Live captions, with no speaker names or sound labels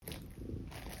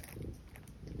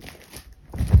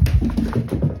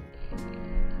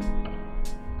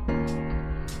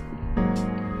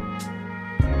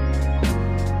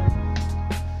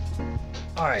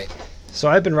So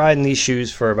I've been riding these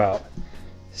shoes for about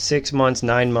 6 months,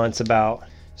 9 months about.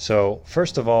 So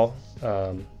first of all,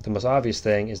 the most obvious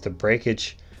thing is the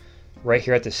breakage right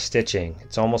here at the stitching.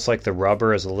 It's almost like the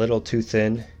rubber is a little too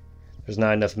thin. There's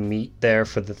not enough meat there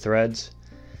for the threads.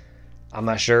 I'm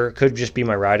not sure. It could just be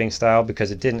my riding style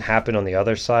because it didn't happen on the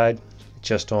other side,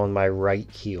 just on my right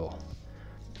heel.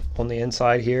 On the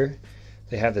inside here,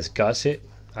 they have this gusset.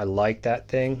 I like that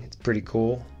thing. It's pretty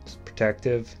cool. It's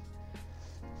protective.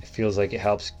 It feels like it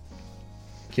helps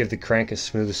give the crank a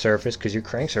smooth surface because your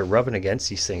cranks are rubbing against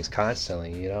these things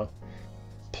constantly, you know.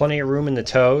 Plenty of room in the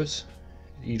toes.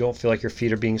 You don't feel like your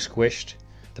feet are being squished.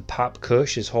 The pop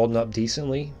cush is holding up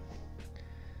decently.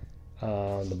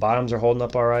 The bottoms are holding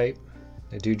up all right.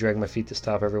 I do drag my feet to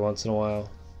stop every once in a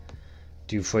while.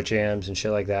 Do foot jams and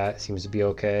shit like that. Seems to be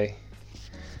okay.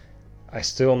 I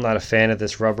still am not a fan of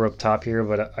this rubber up top here,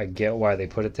 but I get why they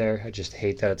put it there. I just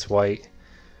hate that it's white.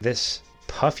 This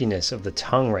puffiness of the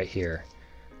tongue right here,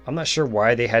 I'm not sure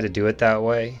why they had to do it that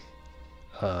way.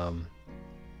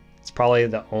 It's probably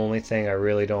the only thing I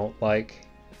really don't like.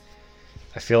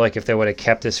 I feel like if they would have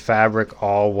kept this fabric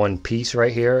all one piece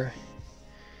right here,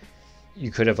 you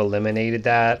could have eliminated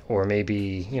that, or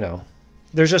maybe, you know,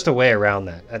 there's just a way around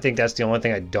that. I think that's the only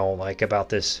thing I don't like about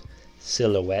this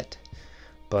silhouette.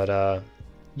 But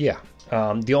yeah,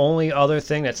 the only other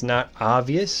thing that's not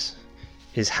obvious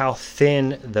is how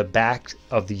thin the back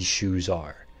of these shoes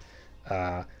are.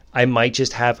 I might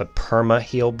just have a perma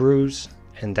heel bruise,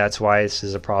 and that's why this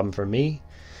is a problem for me.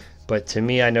 But to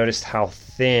me, I noticed how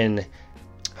thin,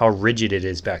 how rigid it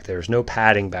is back there. There's no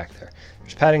padding back there.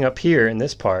 There's padding up here in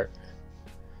this part,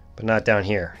 but not down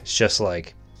here. It's just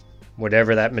like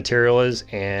whatever that material is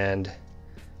and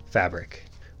fabric.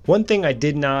 One thing I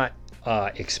did not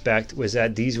expect was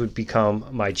that these would become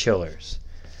my chillers.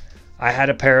 I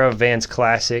had a pair of VANS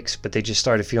Classics, but they just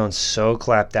started feeling so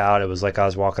clapped out. It was like I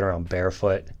was walking around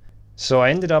barefoot. So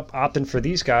I ended up opting for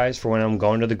these guys for when I'm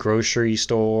going to the grocery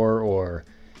store, or,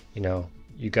 you know,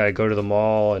 you got to go to the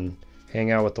mall and hang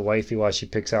out with the wifey while she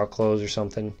picks out clothes or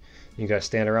something. You got to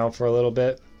stand around for a little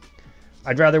bit.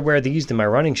 I'd rather wear these than my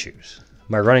running shoes.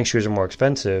 My running shoes are more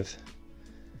expensive.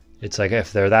 It's like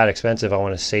if they're that expensive, I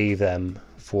want to save them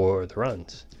for the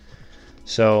runs.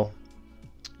 So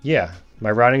yeah, my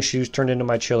riding shoes turned into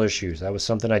my chiller shoes. That was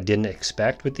something I didn't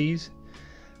expect with these,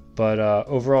 but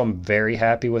overall I'm very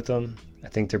happy with them. I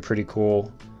think they're pretty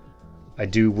cool. I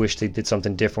do wish they did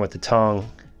something different with the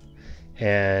tongue,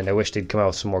 and I wish they'd come out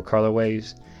with some more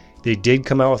colorways. They did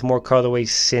come out with more colorways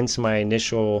since my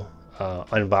initial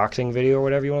unboxing video, or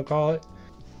whatever you want to call it.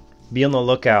 Be on the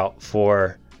lookout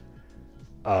for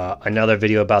another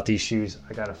video about these shoes.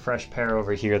 I got a fresh pair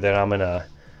over here that I'm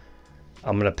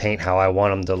gonna paint how I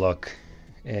want them to look,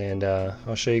 and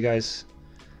I'll show you guys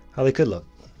how they could look.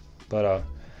 But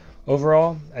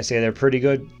overall, I say they're pretty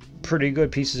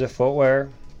good pieces of footwear.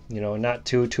 You know, not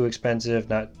too expensive,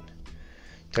 not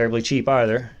terribly cheap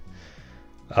either.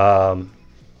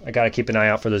 I gotta keep an eye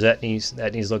out for those etnies. The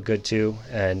etnies look good too,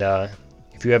 and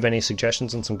if you have any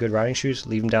suggestions on some good riding shoes,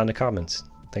 leave them down in the comments.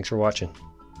 Thanks for watching.